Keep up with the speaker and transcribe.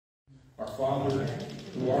Our Father,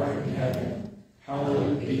 who art in heaven,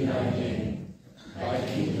 hallowed be thy name. Thy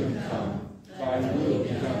kingdom come, thy will be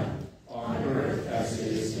done, on earth as it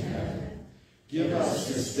is in heaven. Give us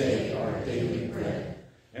this day our daily bread,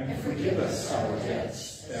 and forgive us our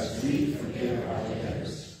debts, as we forgive our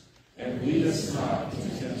debtors. And lead us not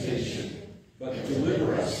into temptation, but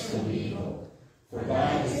deliver us from evil. For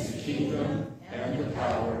thine is the kingdom, and the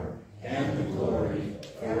power, and the glory,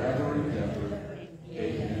 forever and ever.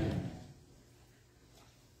 Amen.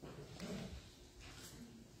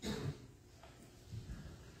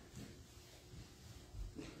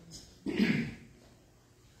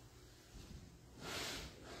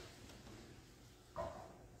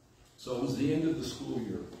 So it was the end of the school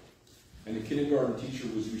year, and the kindergarten teacher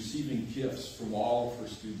was receiving gifts from all of her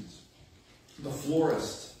students. The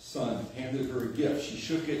florist's son handed her a gift. She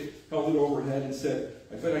shook it, held it over her head, and said,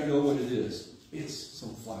 "I bet I know what it is. It's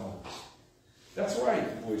some flowers." "That's right,"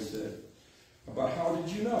 the boy said. "About how did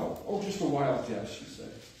you know?" "Oh, just a wild guess," she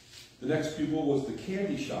said. The next pupil was the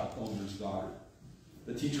candy shop owner's daughter.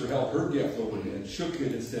 The teacher held her gift over her head, shook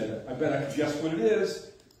it, and said, "I bet I could guess what it is.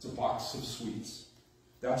 It's a box of sweets."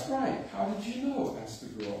 "That's right. How did you know?" asked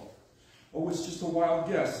the girl. "Oh, it's just a wild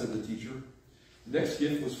guess," said the teacher. The next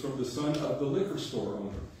gift was from the son of the liquor store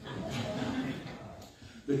owner.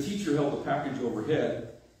 The teacher held the package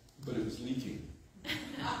overhead, but it was leaking.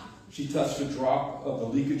 She touched a drop of the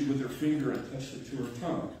leakage with her finger and touched it to her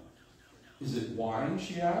tongue. "Is it wine?"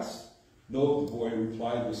 she asked. "No," the boy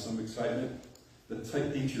replied with some excitement. The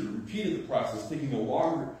teacher repeated the process, taking a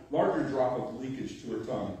larger drop of leakage to her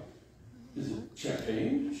tongue. "Is it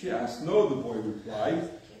champagne?" she asked. "No," the boy replied.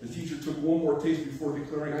 The teacher took one more taste before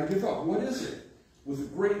declaring, "I give up. What is it?"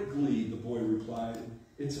 With great glee, the boy replied,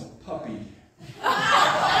 "It's a puppy."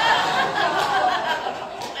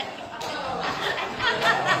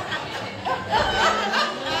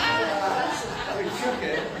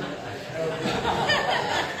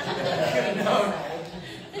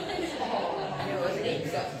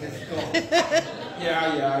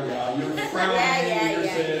 Yeah. You're frowning at me. You're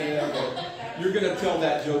saying, yeah, but you're going to tell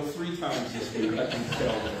that joke 3 times this week. I can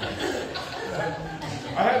tell.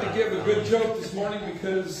 I had to give a good joke this morning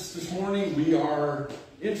because this morning we are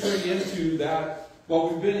entering into that. Well,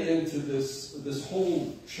 we've been into this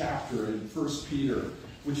whole chapter in 1 Peter,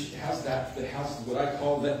 which has what I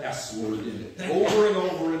call the S word in it, over and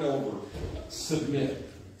over and over. Submit.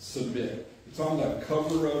 It's on the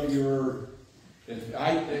cover of your. And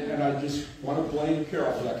I just want to blame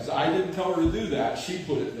Carol for that, because I didn't tell her to do that. She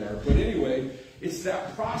put it there. But anyway, it's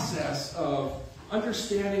that process of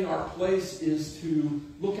understanding our place is to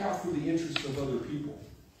look out for the interests of other people.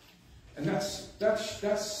 And that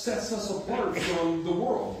sets us apart from the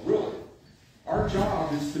world, really. Our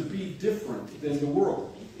job is to be different than the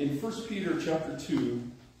world. In 1 Peter chapter 2,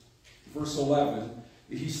 verse 11,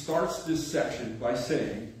 he starts this section by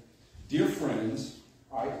saying, "Dear friends,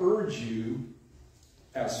 I urge you,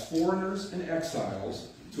 as foreigners and exiles,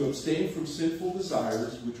 to abstain from sinful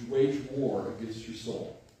desires which wage war against your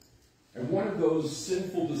soul." And one of those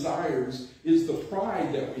sinful desires is the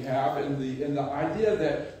pride that we have, and the idea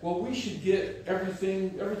that, well, we should get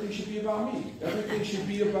everything should be about me. Everything should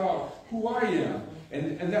be about who I am.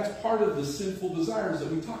 And that's part of the sinful desires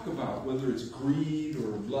that we talk about, whether it's greed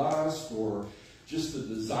or lust or just the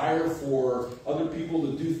desire for other people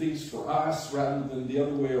to do things for us rather than the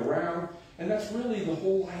other way around. And that's really the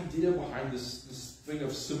whole idea behind this thing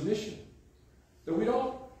of submission. That we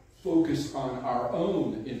don't focus on our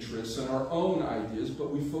own interests and our own ideas, but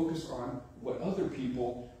we focus on what other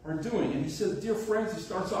people are doing. And he says, "Dear friends," he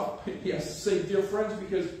starts off, he has to say "dear friends"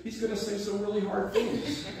 because he's going to say some really hard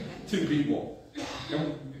things to people.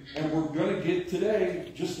 And we're going to get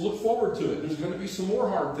today, just look forward to it. There's going to be some more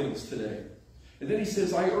hard things today. And then he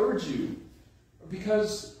says, "I urge you,"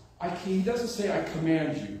 because he doesn't say "I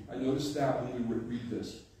command you." I noticed that when we read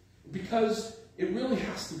this. Because it really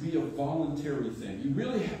has to be a voluntary thing.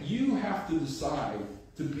 You have to decide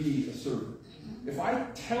to be a servant. If I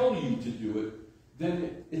tell you to do it,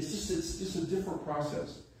 then it's just a different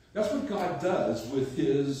process. That's what God does with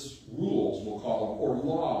his rules, we'll call them, or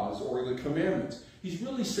laws, or the commandments. He's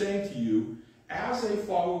really saying to you, as a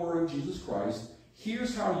follower of Jesus Christ,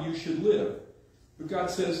 here's how you should live. But God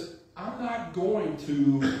says, I'm not going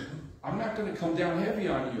to come down heavy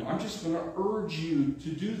on you. I'm just going to urge you to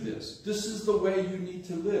do this. This is the way you need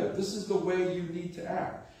to live. This is the way you need to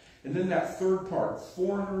act. And then that third part,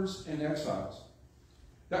 foreigners and exiles.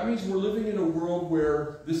 That means we're living in a world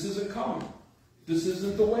where this isn't common. This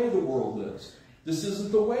isn't the way the world lives. This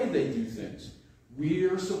isn't the way they do things.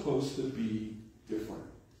 We're supposed to be different.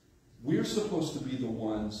 We're supposed to be the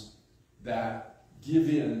ones that give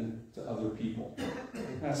in to other people.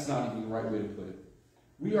 That's not even the right way to put it.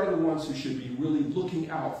 We are the ones who should be really looking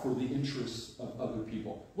out for the interests of other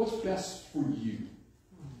people. What's best for you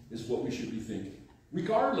is what we should be thinking.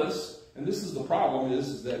 Regardless, and this is the problem,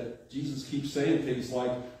 is that Jesus keeps saying things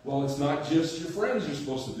like, well, it's not just your friends you're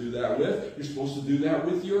supposed to do that with. You're supposed to do that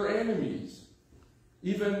with your enemies.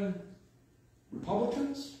 Even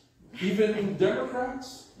Republicans, even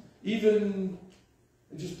Democrats, even,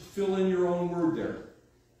 and just fill in your own word there.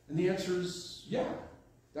 And the answer is, yeah,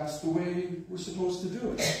 that's the way we're supposed to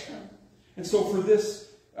do it. And so for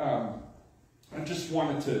this, I just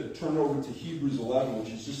wanted to turn over to Hebrews 11,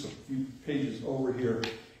 which is just a few pages over here.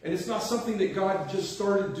 And it's not something that God just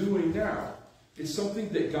started doing now. It's something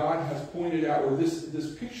that God has pointed out, or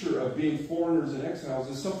this picture of being foreigners and exiles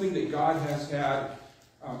is something that God has had,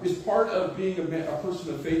 is part of being a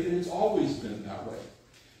person of faith, and it's always been that way.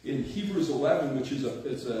 In Hebrews 11, which is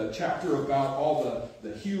a chapter about all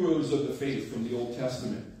the heroes of the faith from the Old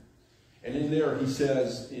Testament. And in there he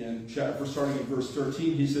says, starting in verse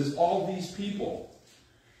 13, he says, all these people,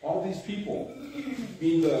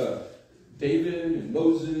 being David and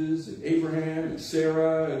Moses and Abraham and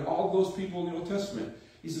Sarah and all those people in the Old Testament,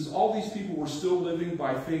 he says, all these people were still living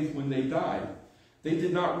by faith when they died. They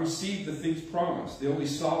did not receive the things promised. They only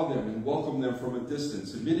saw them and welcomed them from a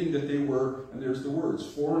distance, admitting that they were, and there's the words,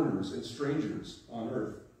 foreigners and strangers on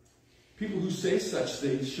earth. People who say such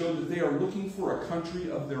things show that they are looking for a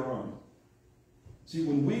country of their own. See,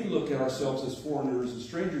 when we look at ourselves as foreigners and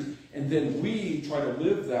strangers, and then we try to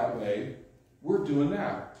live that way, we're doing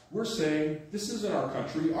that. We're saying, this isn't our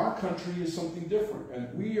country. Our country is something different.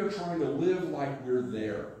 And we are trying to live like we're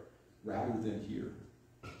there rather than here.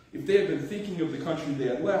 If they had been thinking of the country they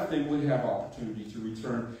had left, they would have opportunity to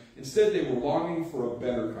return. Instead, they were longing for a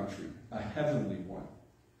better country, a heavenly one.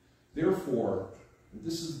 Therefore, and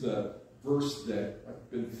this is the verse that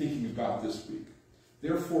I've been thinking about this week.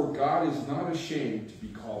 Therefore, God is not ashamed to be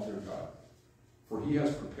called their God, for he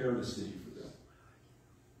has prepared a city for them.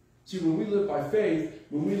 See, when we live by faith,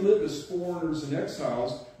 when we live as foreigners and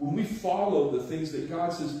exiles, when we follow the things that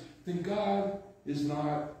God says, then God is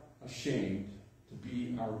not ashamed to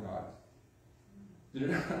be our God.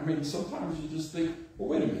 I mean, sometimes you just think, well,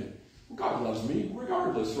 wait a minute. Well, God loves me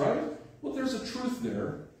regardless, right? Well, there's a truth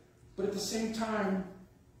there. But at the same time,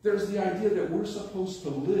 there's the idea that we're supposed to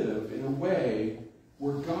live in a way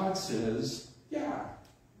where God says, yeah,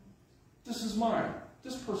 this is mine.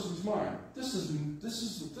 This person's mine. This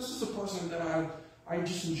is a person that I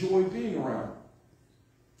just enjoy being around.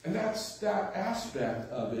 And that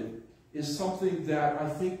aspect of it is something that I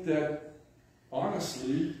think that,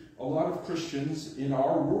 honestly, a lot of Christians in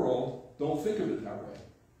our world don't think of it that way.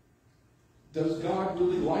 Does God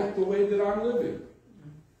really like the way that I'm living?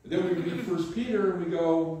 And then we read 1 Peter and we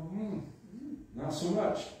go, not so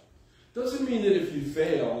much. Doesn't mean that if you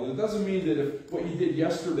fail, it doesn't mean that if what you did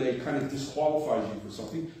yesterday kind of disqualifies you for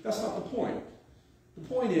something. That's not the point. The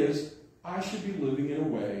point is, I should be living in a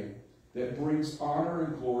way that brings honor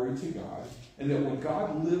and glory to God, and that when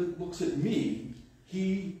God looks at me,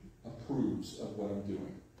 he approves of what I'm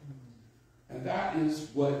doing. And that is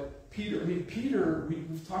what Peter,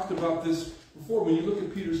 we've talked about this before. When you look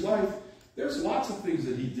at Peter's life, there's lots of things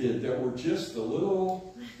that he did that were just a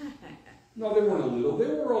little, no, they weren't a little, they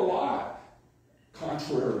were a lot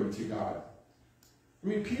contrary to God. I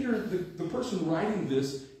mean, Peter, the person writing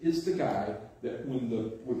this, is the guy that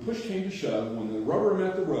when push came to shove, when the rubber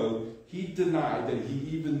met the road, he denied that he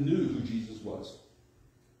even knew who Jesus was.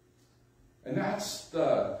 And that's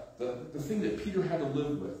the thing that Peter had to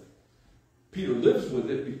live with. Peter lives with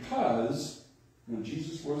it because when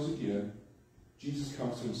Jesus rose again, Jesus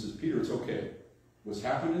comes to him and says, Peter, it's okay. What's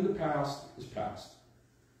happened in the past is past.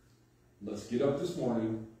 Let's get up this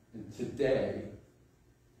morning and today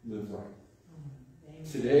live right.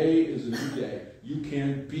 Today is a new day. You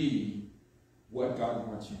can be what God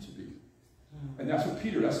wants you to be. And that's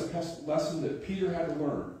a lesson that Peter had to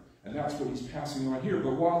learn. And that's what he's passing on here.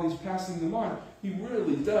 But while he's passing them on, he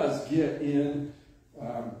really does get in,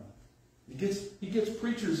 he gets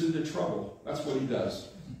preachers into trouble. That's what he does.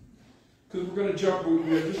 Because we're going to jump, we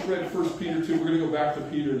just read 1 Peter 2, we're going to go back to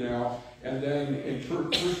Peter now. And then in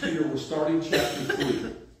 1 Peter, we're starting chapter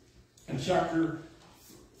 3. And chapter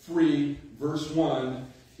 3, verse 1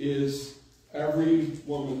 is every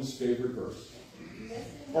woman's favorite verse.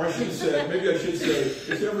 Or I should say,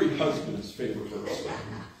 it's every husband's favorite verse.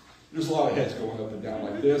 There's a lot of heads going up and down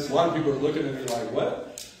like this. A lot of people are looking at me like,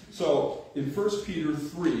 what? So, in 1 Peter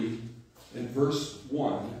 3, in verse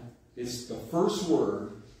 1, it's the first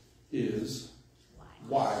word is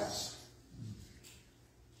wives.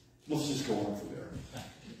 Let's just go on from there.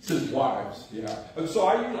 It says wives, yeah. And so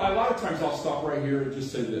a lot of times I'll stop right here and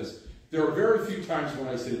just say this. There are very few times when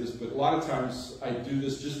I say this, but a lot of times I do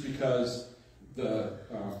this just because the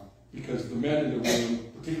men in the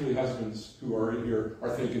room, particularly husbands who are in here, are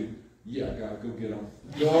thinking, yeah, gotta go get them.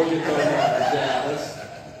 Go get those wives.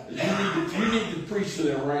 Yeah, you need to preach to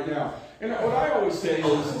them right now. And what I always say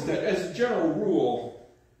is that as a general rule,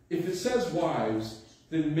 if it says wives,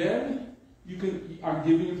 then men, I'm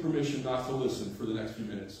giving you permission not to listen for the next few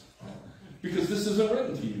minutes. Because this isn't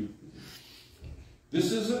written to you.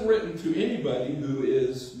 This isn't written to anybody who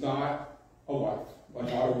is not a wife, not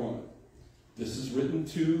a woman. This is written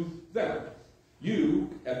to them. You,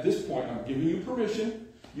 at this point, I'm giving you permission.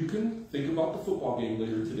 You can think about the football game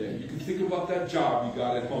later today. You can think about that job you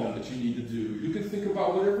got at home that you need to do. You can think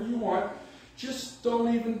about whatever you want. Just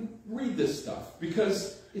don't even read this stuff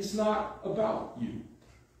because it's not about you.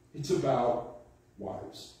 It's about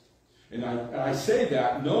wives. And I say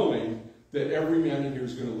that knowing that every man in here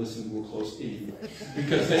is going to listen real close anyway.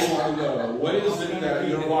 Because they want to know, what is it that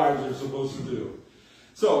your wives are supposed to do?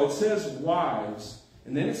 So it says wives,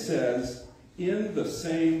 and then it says, in the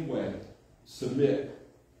same way, submit.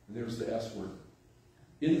 And there's the S word.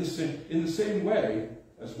 In the same way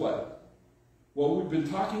as what? Well, we've been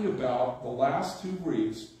talking about the last 2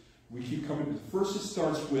 weeks. We keep coming to first. It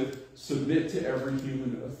starts with submit to every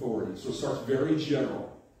human authority. So it starts very general.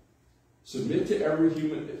 Submit to every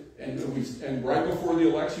human, and right before the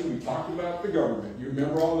election, we talked about the government. You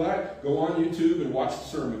remember all that? Go on YouTube and watch the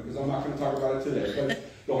sermon, because I'm not going to talk about it today. But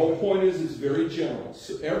the whole point is it's very general.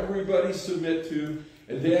 So everybody submit to,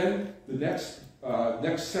 and then the next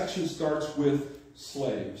section starts with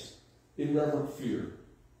slaves. In reverent fear,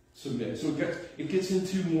 submit. So it gets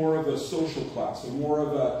into more of a social class, or more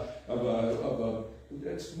of a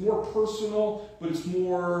it's more personal, but it's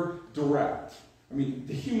more direct. I mean,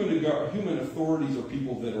 the human authorities are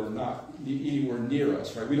people that are not anywhere near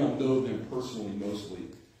us, right? We don't know them personally, mostly.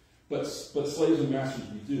 But slaves and masters,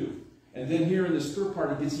 we do. And then here in this third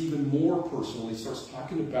part, it gets even more personal. He starts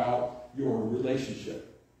talking about your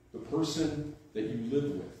relationship, the person that you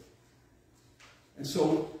live with. And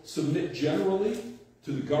so, submit generally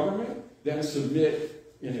to the government, then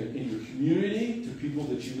submit in your community to people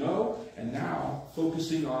that you know, and now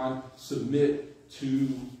focusing on submit to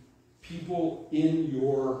people in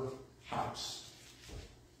your house,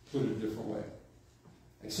 put it a different way.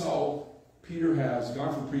 And so, Peter has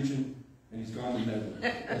gone from preaching, and he's gone to heaven,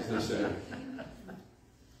 as they say.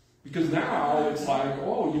 Because now it's like,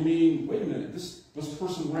 oh, you mean, wait a minute, this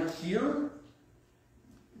person right here?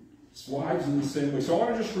 It's wives in the same way. So I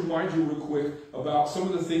want to just remind you real quick about some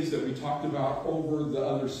of the things that we talked about over the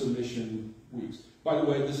other submission weeks. By the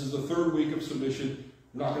way, this is the 3rd week of submission.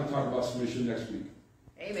 We're not going to talk about submission next week.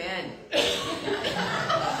 Amen.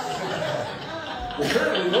 Well,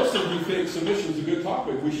 apparently most of you think submission is a good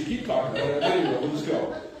topic. We should keep talking about it. Anyway, we'll just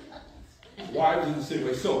go. Wives in the same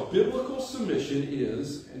way. So biblical submission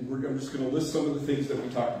is, and I'm just going to list some of the things that we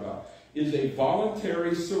talked about, is a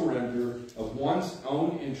voluntary surrender of one's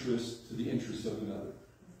own interest to the interest of another.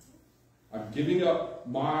 I'm giving up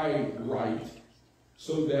my right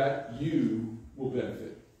so that you will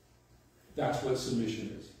benefit. That's what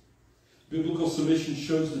submission is. Biblical submission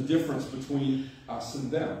shows the difference between us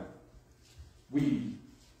and them. We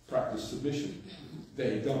practice submission.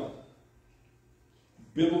 They don't.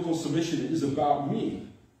 Biblical submission is about me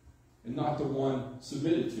and not the one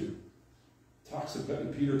submitted to.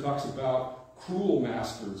 Peter talks about cruel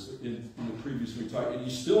masters in the previous week, and you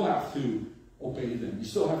still have to obey them. You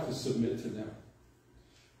still have to submit to them.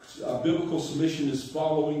 Biblical submission is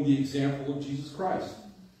following the example of Jesus Christ.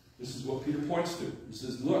 This is what Peter points to. He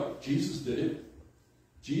says, look, Jesus did it.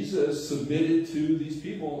 Jesus submitted to these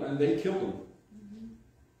people, and they killed him. Mm-hmm.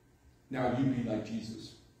 Now you be like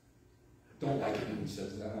Jesus. Don't like it when he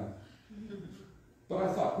says that, huh? But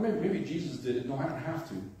I thought, maybe Jesus did it. No, I don't have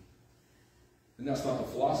to. And that's not the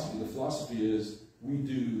philosophy. The philosophy is we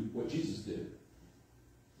do what Jesus did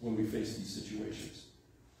when we face these situations.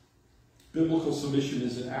 Biblical submission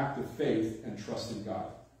is an act of faith and trust in God.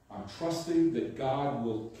 I'm trusting that God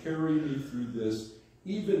will carry me through this,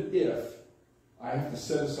 even if I have to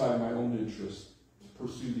set aside my own interest to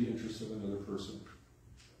pursue the interests of another person.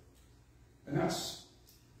 And that's,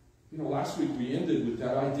 last week we ended with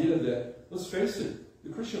that idea that, let's face it, the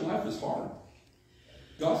Christian life is hard.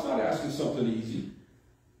 God's not asking something easy.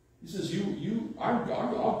 He says,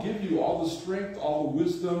 I'll give you all the strength, all the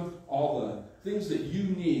wisdom, all the things that you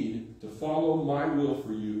need to follow my will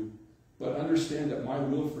for you, but understand that my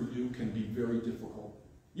will for you can be very difficult.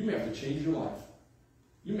 You may have to change your life.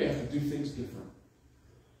 You may have to do things different.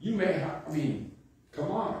 You may have,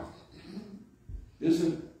 come on.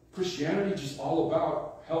 Isn't Christianity just all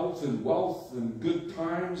about health and wealth and good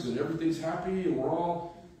times and everything's happy and we're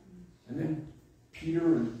all... And then Peter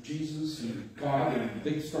and Jesus and God, and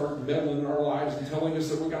they start meddling in our lives and telling us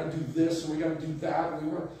that we got to do this and we got to do that.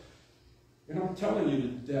 And I'm telling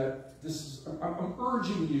you that this is... I'm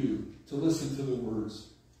urging you to listen to the words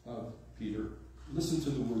of Peter. Listen to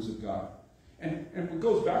the words of God. And it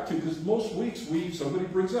goes back to, because most weeks somebody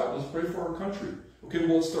brings up, let's pray for our country. Okay,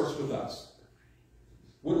 well, it starts with us.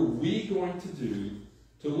 What are we going to do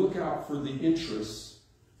to look out for the interests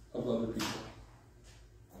of other people?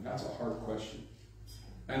 And that's a hard question.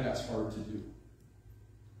 And that's hard to do.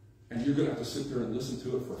 And you're going to have to sit there and listen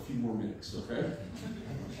to it for a few more minutes, okay?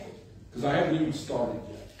 Because I haven't even started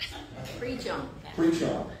yet. Preach on. Preach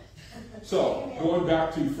on. So, going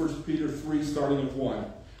back to 1 Peter 3, starting at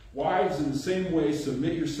 1. Wives, in the same way,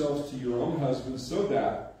 submit yourselves to your own husbands, so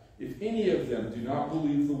that, if any of them do not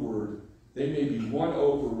believe the word, they may be won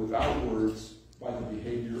over without words by the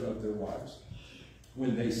behavior of their wives,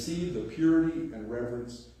 when they see the purity and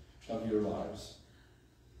reverence of your lives.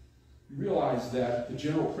 You realize that the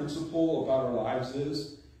general principle about our lives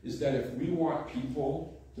is that if we want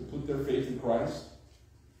people to put their faith in Christ,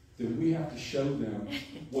 then we have to show them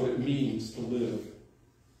what it means to live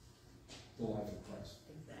the life of Christ.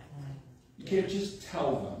 Exactly. You can't just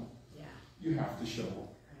tell them. Yeah. You have to show them.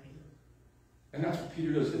 Right. And that's what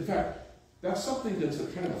Peter does. In fact, that's something that's a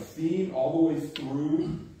kind of a theme all the way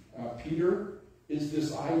through Peter, is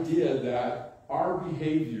this idea that our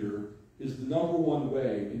behavior is the number one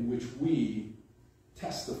way in which we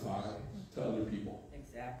testify to other people.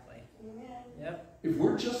 Exactly. Yep. If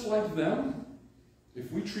we're just like them,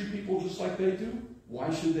 if we treat people just like they do,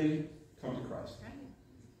 why should they come to Christ? Right.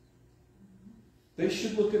 They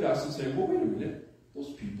should look at us and say, well, wait a minute,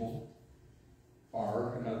 those people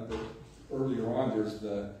are, and earlier on there's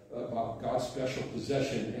the about God's special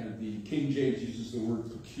possession, and the King James uses the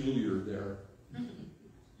word peculiar there.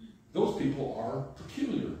 Those people are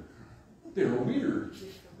peculiar. They're weird.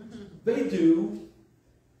 They do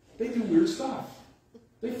weird stuff.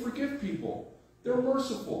 They forgive people. They're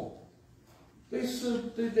merciful. They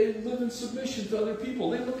live in submission to other people.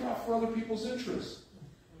 They look out for other people's interests.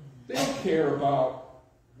 They don't care about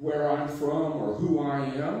where I'm from or who I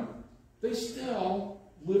am. They still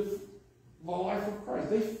live the life of Christ.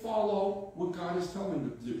 They follow what God is telling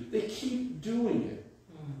them to do. They keep doing it.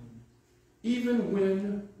 Even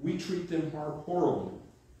when we treat them horribly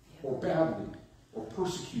or badly or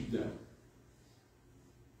persecute them.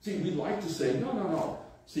 See, we like to say, no.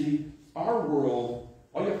 See, our world,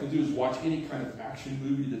 all you have to do is watch any kind of action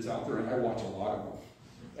movie that's out there, and I watch a lot of them.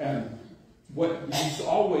 And what you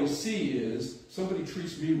always see is somebody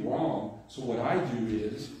treats me wrong, so what I do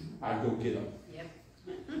is I go get them. Yep.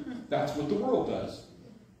 That's what the world does.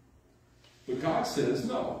 But God says,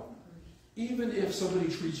 no. Even if somebody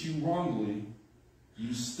treats you wrongly,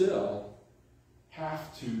 you still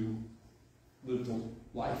have to live the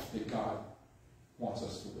life that God wants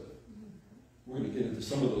us to live. We're going to get into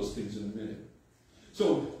some of those things in a minute.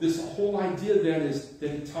 So this whole idea then is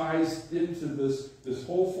that it ties into this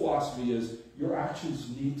whole philosophy is your actions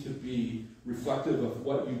need to be reflective of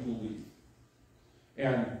what you believe.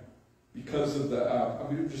 And because of the,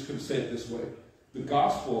 I'm just going to say it this way, the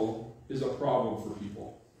gospel is a problem for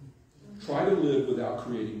people. Try to live without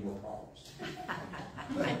creating more problems.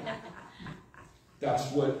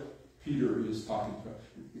 That's what Peter is talking about.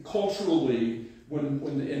 Culturally, when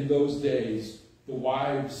in those days, the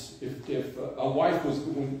wives, if a wife was,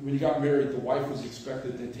 when you got married, the wife was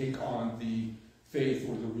expected to take on the faith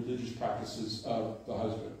or the religious practices of the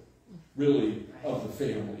husband. Really, of the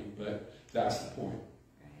family, but that's the point.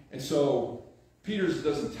 And so, Peter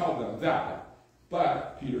doesn't tell them that,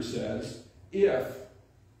 but Peter says,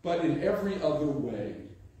 but in every other way,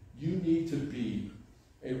 you need to be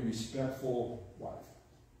a respectful wife.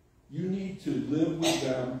 You need to live with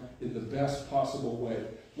them in the best possible way.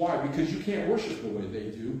 Why? Because you can't worship the way they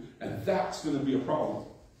do, and that's going to be a problem.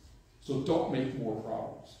 So don't make more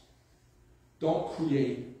problems. Don't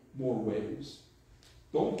create more ways.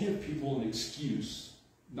 Don't give people an excuse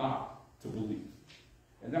not to believe.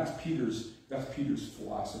 And that's Peter's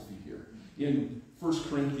philosophy here. In 1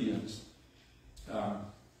 Corinthians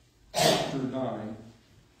chapter 9,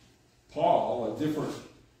 Paul, a different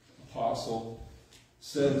apostle,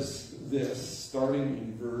 says this, starting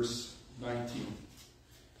in verse 19.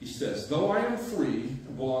 He says, though I am free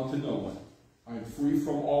and belong to no one, I am free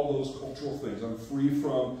from all those cultural things. I'm free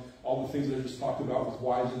from all the things that I just talked about with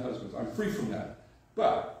wives and husbands. I'm free from that.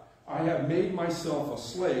 But I have made myself a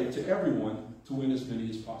slave to everyone to win as many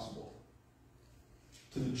as possible.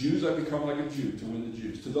 To the Jews I become like a Jew to win the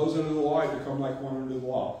Jews. To those under the law I become like one under the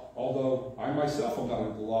law. Although I myself am not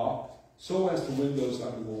under the law, so as to win those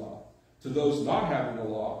under the law. To those not having the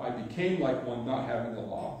law, I became like one not having the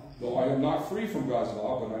law. Though I am not free from God's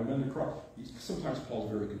law, but I'm under Christ. Sometimes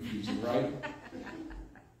Paul's very confusing, right?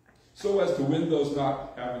 So as to win those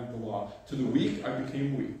not having the law. To the weak I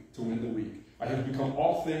became weak to win the weak. I have become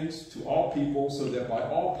all things to all people, so that by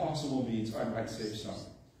all possible means I might save some.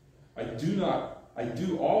 I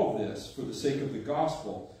do all this for the sake of the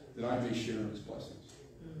gospel, that I may share in his blessings.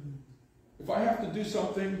 If I have to do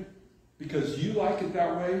something because you like it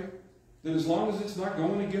that way, then as long as it's not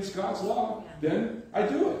going against God's law, then I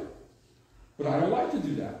do it. But I don't like to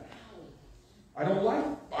do that. I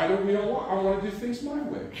want to do things my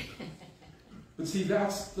way. But see,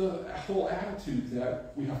 that's the whole attitude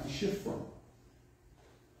that we have to shift from.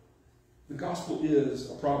 The gospel is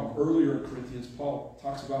a problem. Earlier in Corinthians, Paul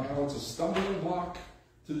talks about how it's a stumbling block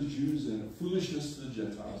to the Jews and a foolishness to the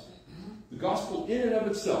Gentiles. The gospel in and of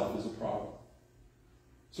itself is a problem.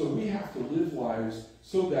 So we have to live lives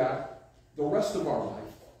so that the rest of our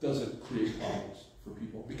life doesn't create problems for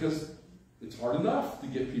people. Because it's hard enough to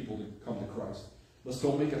get people to come to Christ. Let's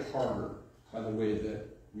don't make it harder by the way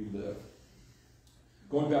that we live.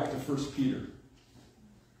 Going back to 1 Peter,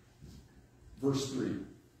 verse 3.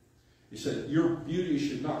 He said, your beauty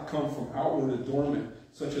should not come from outward adornment,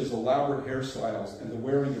 such as elaborate hairstyles and the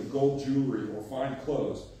wearing of gold jewelry or fine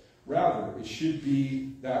clothes. Rather, it should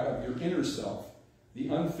be that of your inner self, the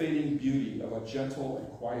unfading beauty of a gentle and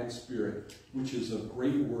quiet spirit, which is of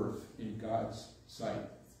great worth in God's sight.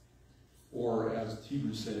 Or, as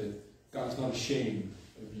Hebrews said it, God is not ashamed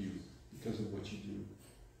of you because of what you do.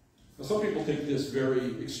 Now, some people take this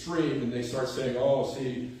very extreme and they start saying, oh,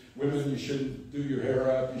 see, women, you shouldn't do your hair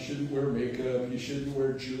up, you shouldn't wear makeup, you shouldn't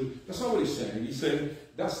wear jewelry. That's not what he's saying. He's saying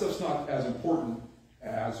that stuff's not as important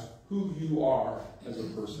as who you are as a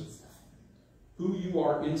person. Who you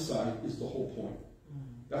are inside is the whole point.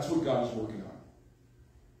 That's what God is working on.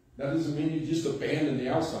 That doesn't mean you just abandon the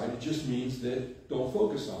outside. It just means that don't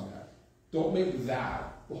focus on that. Don't make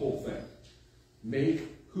that the whole thing. Make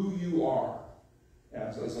who you are,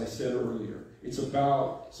 as I said earlier. It's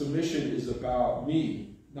about, submission is about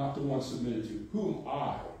me, not the one submitted to. Who am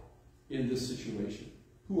I in this situation?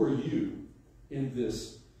 Who are you in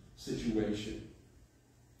this situation?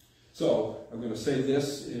 So I'm going to say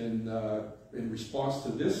this in response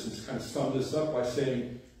to this, and kind of sum this up by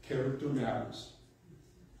saying character matters.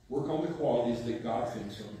 Work on the qualities that God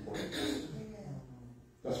thinks are important.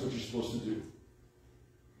 That's what you're supposed to do.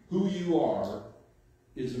 Who you are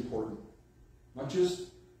is important. Not just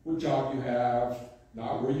what job you have,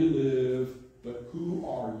 not where you live, but who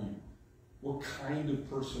are you? What kind of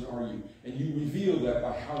person are you? And you reveal that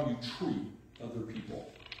by how you treat other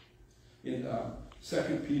people. In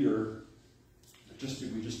 2 Peter,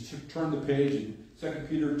 we just turned the page in 2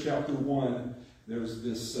 Peter chapter 1, there's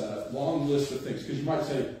this long list of things. Because you might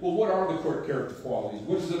say, well, what are the character qualities?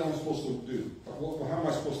 What is it I'm supposed to do? How am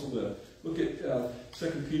I supposed to live? Look at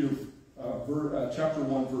 2 Peter chapter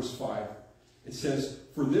 1, verse 5. It says,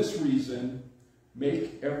 for this reason,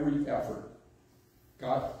 make every effort.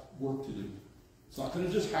 Got work to do. It's not going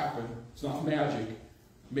to just happen. It's not magic.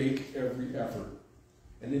 Make every effort.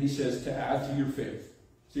 And then he says to add to your faith.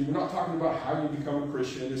 See, we're not talking about how you become a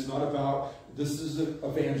Christian. It's not about, this is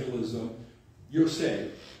evangelism. You're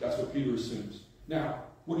saved. That's what Peter assumes. Now,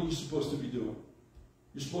 what are you supposed to be doing?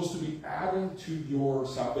 You're supposed to be adding to your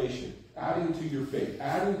salvation, adding to your faith,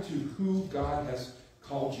 adding to who God has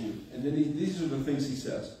called you. And then these are the things he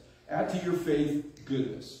says. Add to your faith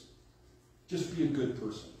goodness. Just be a good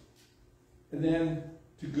person. And then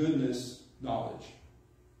to goodness, knowledge.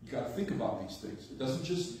 You got to think about these things. It doesn't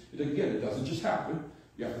just happen.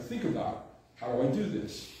 You have to think about, how do I do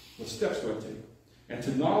this? What steps do I take? And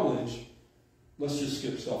to knowledge, let's just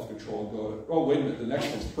skip self-control and go to, oh, wait a minute, the next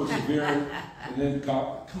one's persevering. And then,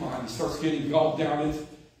 God, come on, he starts getting all down into,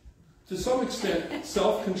 to some extent,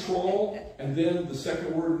 self-control, and then the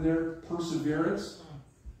second word in there, perseverance,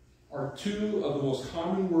 are two of the most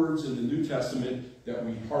common words in the New Testament that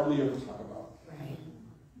we hardly ever talk about.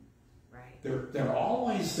 Right. They're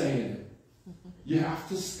always saying it. You have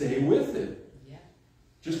to stay with it.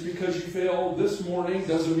 Just because you failed this morning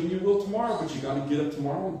doesn't mean you will tomorrow, but you got to get up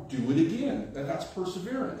tomorrow and do it again. That's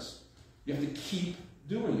perseverance. You have to keep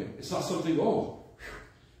doing it. It's not something,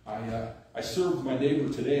 I served my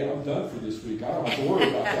neighbor today, I'm done for this week. I don't have to worry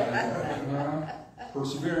about that anymore.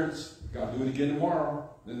 Perseverance. Got to do it again tomorrow.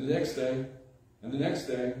 Then the next day, and the next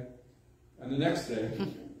day, and the next day,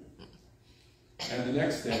 and the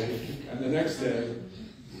next day, and the next day.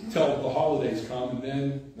 till the holidays come, and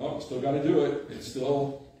then, no, you still got to do it. It's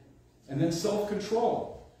still, and then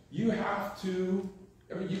self-control. You have to,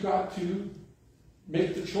 you got to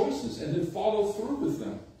make the choices and then follow through with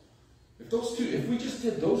them. If we just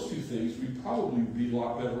did those two things, we'd probably be a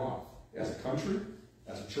lot better off as a country,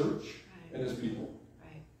 as a church, and as people.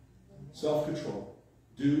 Right. Self-control.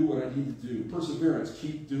 Do what I need to do. Perseverance.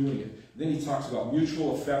 Keep doing it. Then he talks about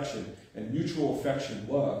mutual affection, and mutual affection,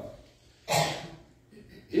 love.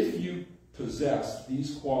 If you possess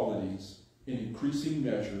these qualities in increasing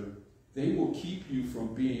measure, they will keep you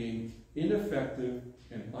from being ineffective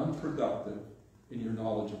and unproductive in your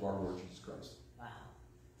knowledge of our Lord Jesus Christ. Wow.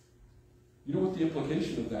 You know what the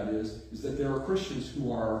implication of that is that there are Christians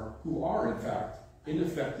who are in fact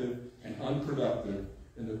ineffective and unproductive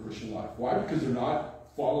in their Christian life. Why? Because they're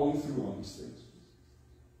not following through on these things.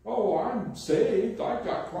 Oh, I'm saved, I've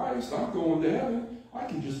got Christ, I'm going to heaven, I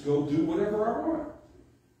can just go do whatever I want.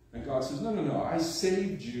 And God says, no, I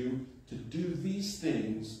saved you to do these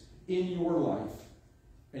things in your life,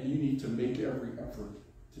 and you need to make every effort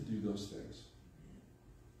to do those things.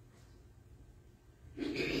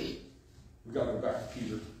 We've got to go back to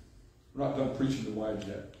Peter. We're not done preaching the wives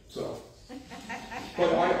yet.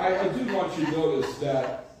 But I do want you to notice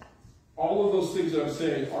that all of those things that I'm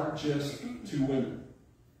saying aren't just to women.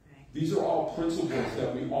 These are all principles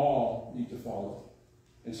that we all need to follow.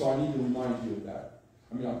 And so I need to remind you of that.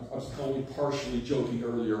 I mean, I was only partially joking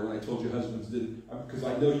earlier when I told you husbands didn't, because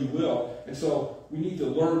I know you will. And so we need to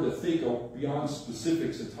learn to think beyond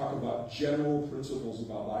specifics and talk about general principles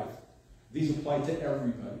about life. These apply to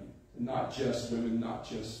everybody, not just women, not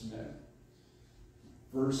just men.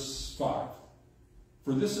 Verse 5.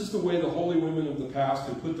 For this is the way the holy women of the past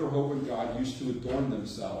who put their hope in God used to adorn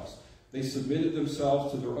themselves. They submitted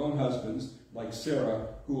themselves to their own husbands, like Sarah,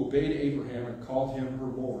 who obeyed Abraham and called him her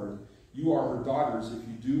Lord. You are her daughters if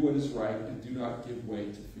you do what is right and do not give way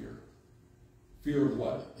to fear. Fear of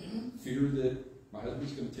what? Fear that my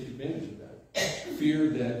husband's going to take advantage of that. Fear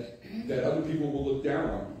that other people will look down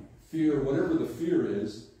on me. Fear, whatever the fear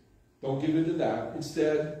is, don't give in to that.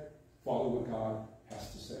 Instead, follow what God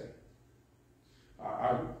has to say.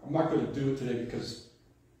 I'm not going to do it today because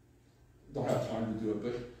I don't have time to do it,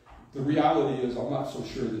 but the reality is I'm not so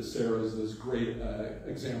sure that Sarah is as great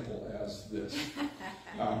example as this.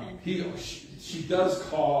 She does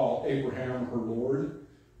call Abraham her Lord,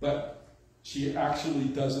 but she actually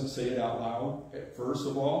doesn't say it out loud, first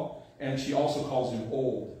of all, and she also calls him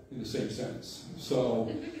old in the same sentence. So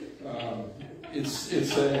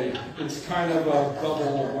it's kind of a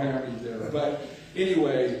double whammy there. But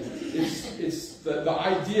anyway, the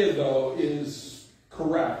idea though is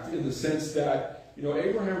correct in the sense that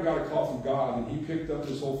Abraham got a call from God, and he picked up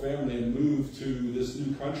his whole family and moved to this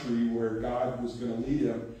new country where God was going to lead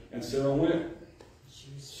him. And Sarah went.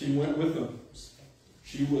 She went with him.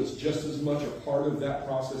 She was just as much a part of that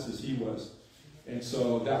process as he was. And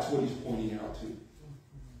so that's what he's pointing out to.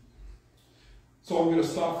 So I'm going to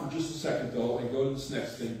stop for just a second, though, and go to this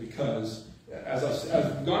next thing, because as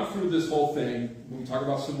I've gone through this whole thing, when we talk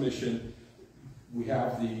about submission, we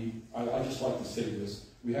have I just like to say this,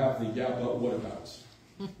 we have the yeah, but what abouts.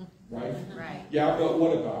 Right? Right. Yeah, but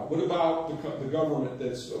what about? What about the government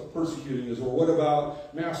that's persecuting us? Or what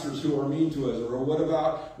about masters who are mean to us? Or what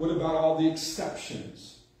about all the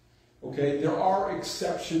exceptions? Okay, there are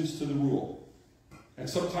exceptions to the rule. And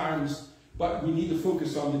sometimes, but we need to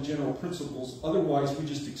focus on the general principles. Otherwise, we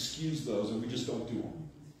just excuse those and we just don't do them.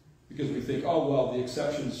 Because we think, oh, well, the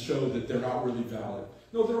exceptions show that they're not really valid.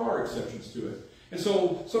 No, there are exceptions to it. And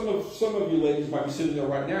so some of you ladies might be sitting there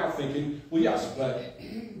right now thinking, well, yes, but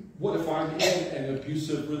what if I'm in an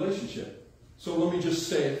abusive relationship? So let me just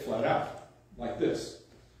say it flat out, like this.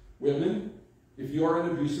 Women, if you are in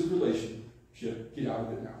an abusive relationship, get out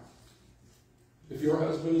of it now. If your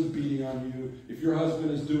husband is beating on you, if your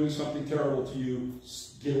husband is doing something terrible to you,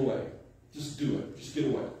 get away. Just do it. Just get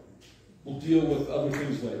away. We'll deal with other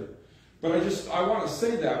things later. But I want to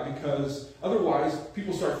say that because otherwise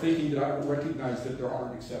people start thinking that I don't recognize that there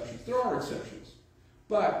aren't exceptions. There are exceptions.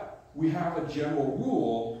 But we have a general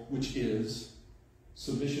rule, which is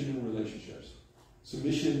submission in relationships.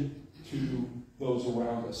 Submission to those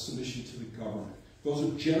around us. Submission to the government. Those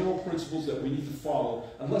are general principles that we need to follow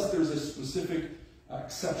unless there's a specific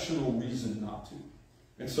exceptional reason not to.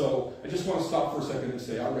 And so I just want to stop for a second and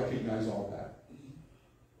say I recognize all that.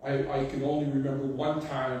 I can only remember one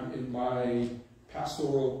time in my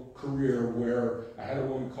pastoral career where I had a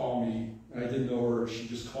woman call me, and I didn't know her. She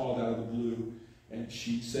just called out of the blue, and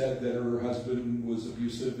she said that her husband was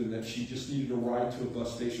abusive and that she just needed a ride to a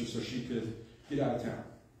bus station so she could get out of town.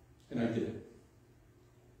 And I did it.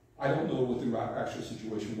 I don't know what the actual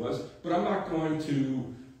situation was, but I'm not going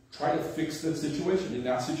to try to fix the situation. In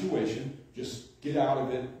that situation, just get out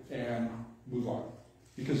of it and move on.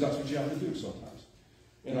 Because that's what you have to do sometimes.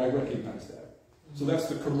 And I recognize that. So that's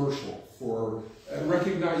the commercial for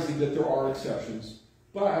recognizing that there are exceptions,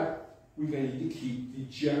 but we need to keep the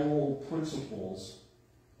general principles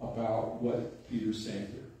about what Peter's saying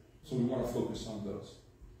here. So we want to focus on those.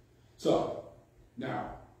 So,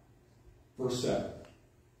 now, verse 7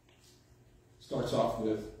 starts off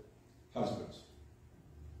with husbands.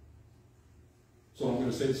 So I'm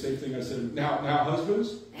going to say the same thing I said. Now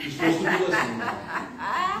husbands, you're supposed to be listening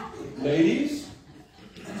now. Ladies,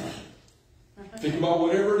 think about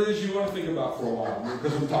whatever it is you want to think about for a while,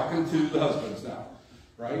 because I'm talking to the husbands now,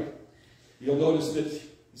 right? You'll notice that,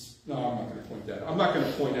 no, I'm not going to point that. I'm not going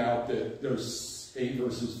to point out that there's 8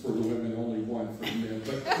 verses for the women, only 1 for the men,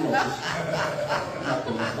 but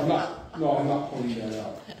I'm not pointing that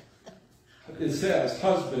out. It says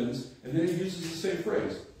husbands, and then it uses the same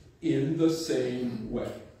phrase, in the same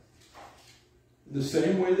way. In the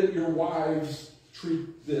same way that your wives treat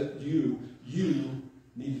you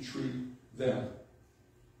need to treat them.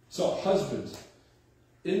 So husbands,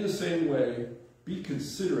 in the same way, be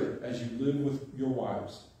considerate as you live with your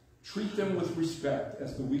wives. Treat them with respect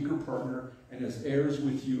as the weaker partner and as heirs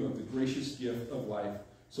with you of the gracious gift of life,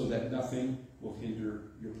 so that nothing will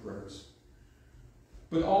hinder your prayers.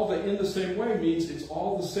 But all the in the same way means it's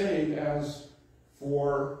all the same as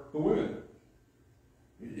for the women.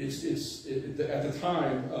 At the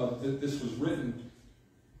time that this was written,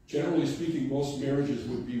 generally speaking, most marriages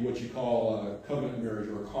would be what you call a covenant marriage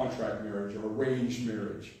or a contract marriage or arranged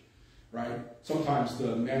marriage, right? Sometimes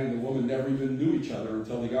the man and the woman never even knew each other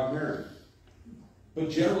until they got married. But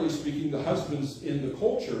generally speaking, the husbands in the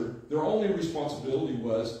culture, their only responsibility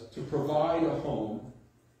was to provide a home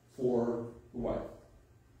for the wife.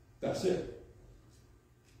 That's it.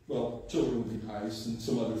 Well, children would be nice and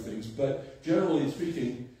some other things, but generally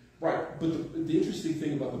speaking, right. But the interesting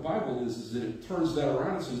thing about the Bible is that it turns that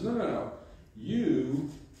around and says, no.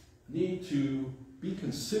 You need to be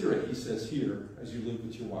considerate, he says here, as you live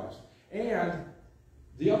with your wives. And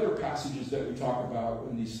the other passages that we talk about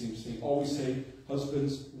in these things always say,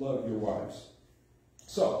 husbands, love your wives.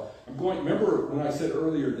 So, remember when I said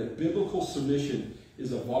earlier that biblical submission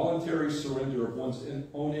is a voluntary surrender of one's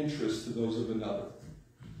own interests to those of another.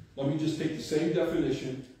 Let me just take the same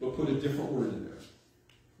definition, but put a different word in there.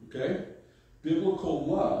 Okay? Biblical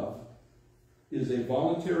love is a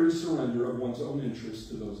voluntary surrender of one's own interests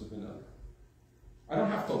to those of another. I don't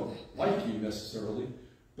have to like you necessarily,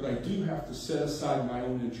 but I do have to set aside my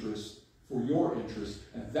own interests for your interests,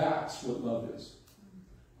 and that's what love is.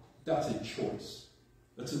 That's a choice.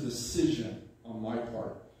 That's a decision on my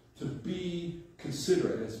part to be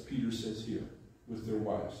considerate, as Peter says here, with their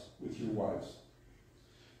wives, with your wives.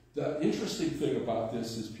 The interesting thing about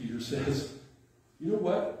this is Peter says, you know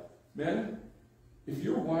what, men? If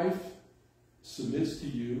your wife submits to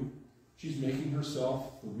you, she's making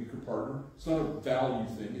herself the weaker partner. It's not a value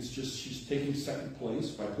thing. It's just she's taking second place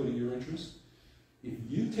by putting your interest. If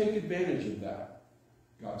you take advantage of that,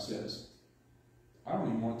 God says, I don't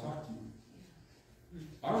even want to talk to you.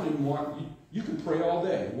 I don't even want you. You can pray all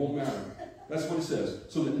day. It won't matter. That's what it says.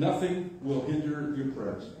 So that nothing will hinder your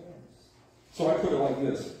prayers. So I put it like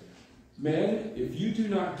this. Men, if you do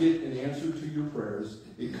not get an answer to your prayers,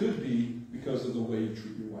 it could be because of the way you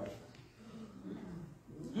treat your wife.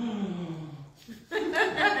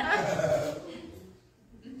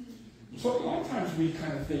 So a lot of times we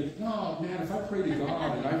kind of think, no, man, if I pray to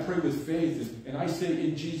God and I pray with faith and I say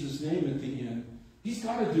in Jesus' name at the end, he's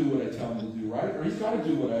got to do what I tell him to do, right? Or he's got to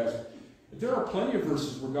do what I ask. There are plenty of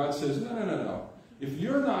verses where God says, no. If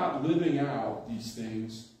you're not living out these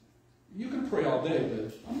things, you can pray all day,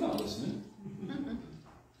 but I'm not listening.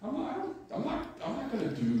 I'm not going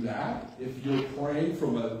to do that if you're praying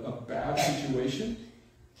from a bad situation.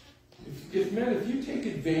 If you take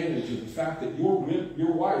advantage of the fact that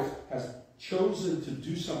your wife has chosen to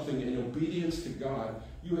do something in obedience to God,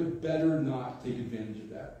 you had better not take advantage of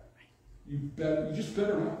that. You just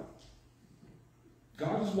better not.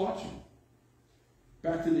 God is watching.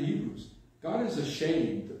 Back to the Hebrews. God is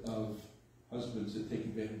ashamed of husbands that take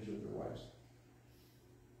advantage of their wives.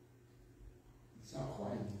 It's not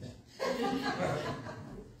quiet.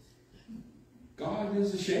 God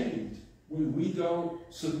is ashamed when we don't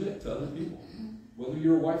submit to other people, whether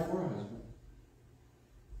you're a wife or a husband.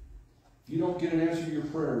 If you don't get an answer to your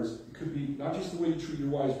prayers, it could be not just the way you treat your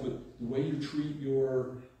wives, but the way you treat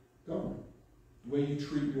your government, the way you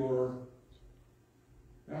treat your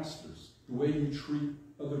masters, the way you treat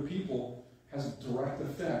other people has a direct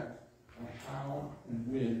effect on how and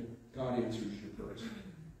when God answers your prayers.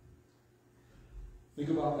 Think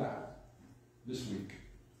about that this week.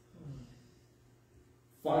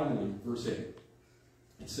 Finally, verse 8.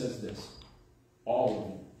 It says this.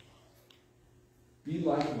 All of you. Be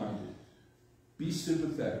like-minded. Be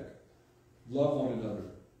sympathetic. Love one another.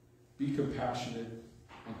 Be compassionate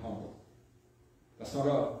and humble. That's not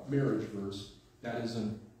a marriage verse. That is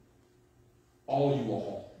an all you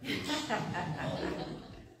all verse.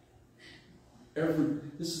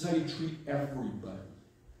 This is how you treat everybody.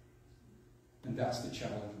 And that's the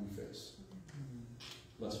challenge we face.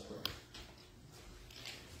 Let's pray.